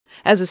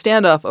As the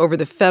standoff over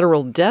the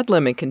federal debt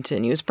limit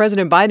continues,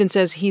 President Biden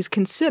says he's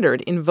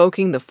considered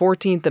invoking the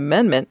 14th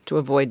Amendment to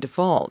avoid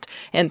default,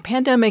 and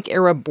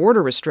pandemic-era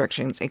border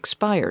restrictions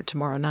expire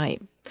tomorrow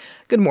night.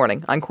 Good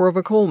morning. I'm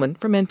Corva Coleman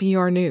from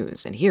NPR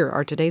News, and here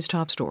are today's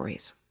top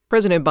stories.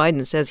 President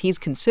Biden says he's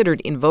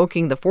considered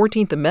invoking the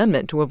 14th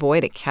Amendment to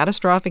avoid a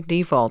catastrophic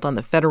default on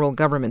the federal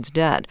government's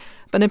debt.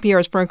 But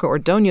NPR's Franco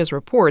Ordonez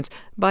reports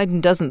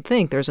Biden doesn't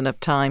think there's enough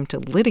time to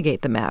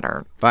litigate the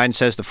matter. Biden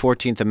says the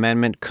 14th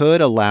Amendment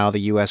could allow the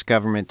U.S.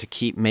 government to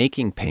keep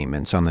making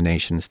payments on the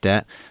nation's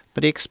debt,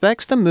 but he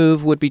expects the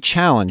move would be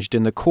challenged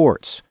in the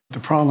courts. The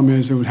problem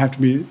is it would have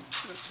to be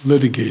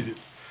litigated.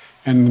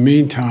 And in the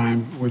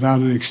meantime,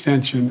 without an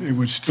extension, it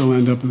would still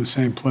end up in the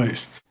same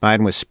place.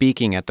 Biden was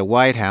speaking at the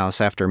White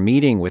House after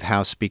meeting with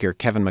House Speaker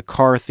Kevin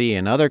McCarthy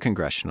and other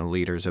congressional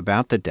leaders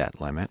about the debt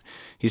limit.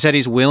 He said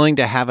he's willing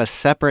to have a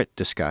separate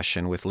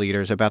discussion with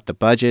leaders about the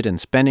budget and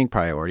spending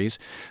priorities,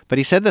 but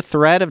he said the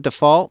threat of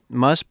default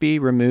must be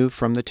removed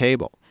from the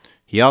table.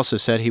 He also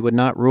said he would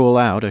not rule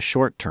out a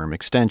short-term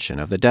extension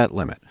of the debt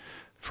limit.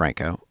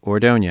 Franco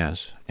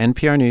Ordonez,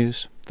 NPR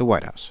News, the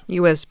White House.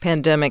 U.S.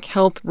 pandemic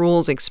health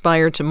rules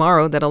expire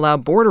tomorrow that allow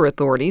border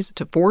authorities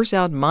to force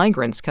out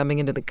migrants coming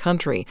into the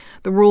country.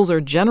 The rules are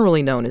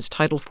generally known as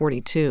Title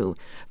 42.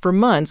 For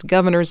months,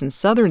 governors in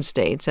southern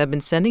states have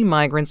been sending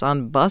migrants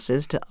on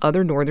buses to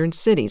other northern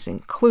cities,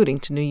 including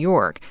to New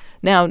York.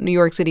 Now, New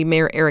York City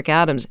Mayor Eric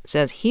Adams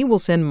says he will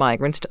send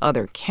migrants to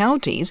other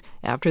counties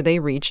after they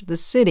reach the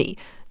city.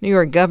 New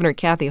York Governor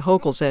Kathy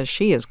Hochul says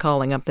she is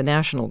calling up the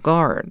National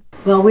Guard.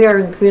 Well, we are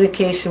in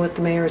communication with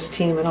the mayor's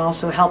team and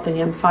also helping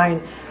him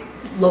find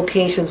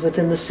locations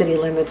within the city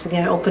limits.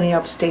 Again, opening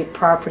up state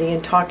property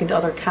and talking to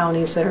other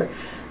counties that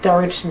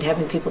are interested in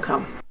having people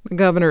come. The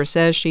governor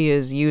says she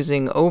is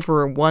using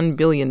over $1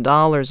 billion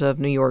of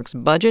New York's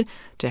budget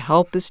to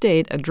help the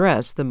state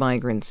address the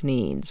migrants'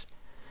 needs.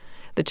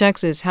 The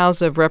Texas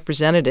House of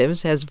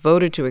Representatives has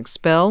voted to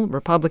expel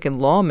Republican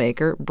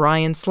lawmaker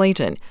Bryan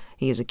Slaton.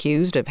 He is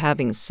accused of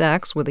having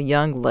sex with a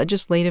young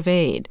legislative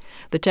aide.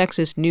 The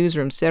Texas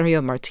newsroom's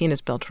Sergio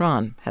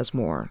Martinez-Beltran has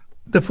more.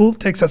 The full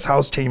Texas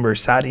House chamber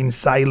sat in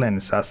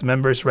silence as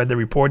members read the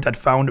report that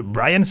found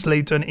Bryan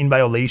Slaton in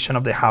violation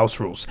of the House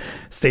rules.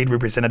 State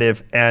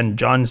Representative Ann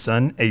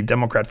Johnson, a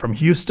Democrat from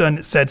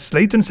Houston, said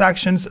Slaton's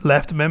actions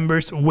left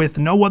members with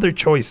no other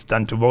choice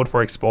than to vote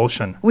for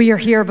expulsion. We are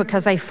here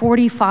because a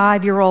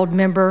 45-year-old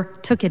member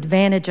took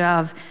advantage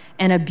of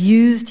and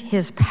abused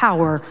his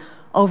power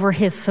over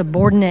his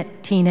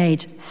subordinate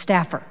teenage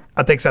staffer.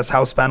 A Texas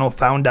House panel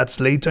found that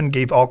Slaton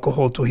gave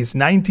alcohol to his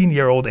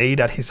 19-year-old aide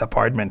at his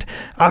apartment.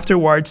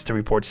 Afterwards, the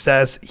report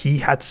says he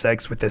had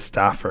sex with his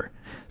staffer.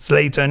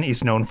 Slaton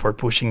is known for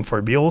pushing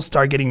for bills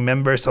targeting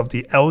members of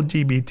the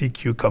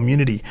LGBTQ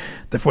community.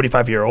 The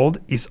 45-year-old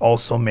is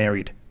also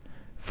married.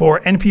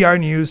 For NPR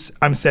News,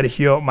 I'm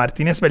Sergio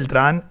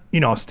Martinez-Beltran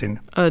in Austin.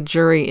 A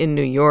jury in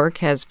New York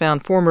has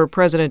found former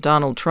President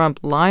Donald Trump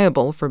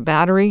liable for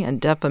battery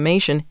and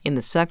defamation in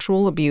the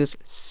sexual abuse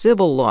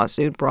civil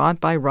lawsuit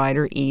brought by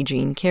writer E.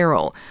 Jean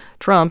Carroll.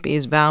 Trump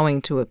is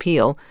vowing to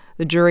appeal.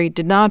 The jury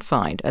did not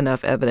find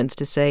enough evidence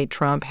to say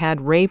Trump had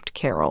raped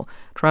Carroll.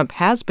 Trump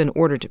has been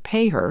ordered to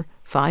pay her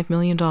 $5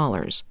 million.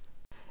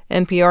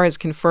 NPR has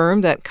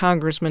confirmed that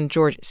Congressman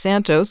George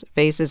Santos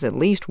faces at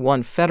least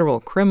one federal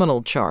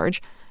criminal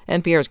charge.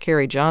 NPR's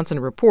Carrie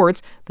Johnson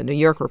reports the New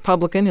York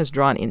Republican has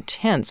drawn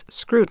intense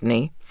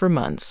scrutiny for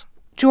months.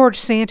 George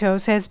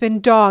Santos has been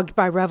dogged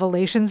by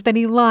revelations that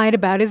he lied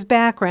about his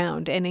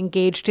background and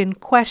engaged in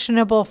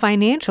questionable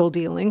financial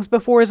dealings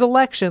before his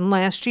election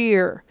last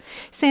year.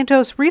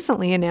 Santos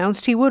recently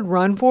announced he would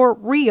run for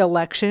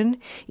re-election,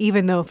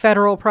 even though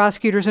federal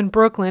prosecutors in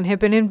Brooklyn have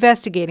been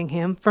investigating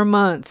him for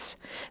months.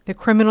 The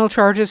criminal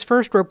charges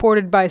first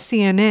reported by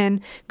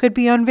CNN could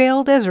be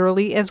unveiled as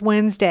early as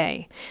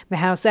Wednesday. The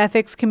House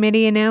Ethics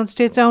Committee announced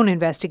its own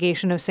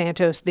investigation of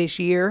Santos this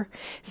year.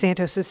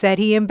 Santos has said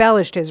he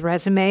embellished his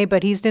resume,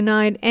 but he's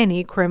denied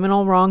any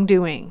criminal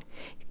wrongdoing.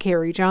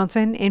 Carrie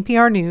Johnson,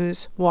 NPR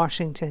News,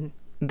 Washington.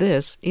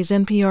 This is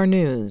NPR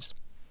News.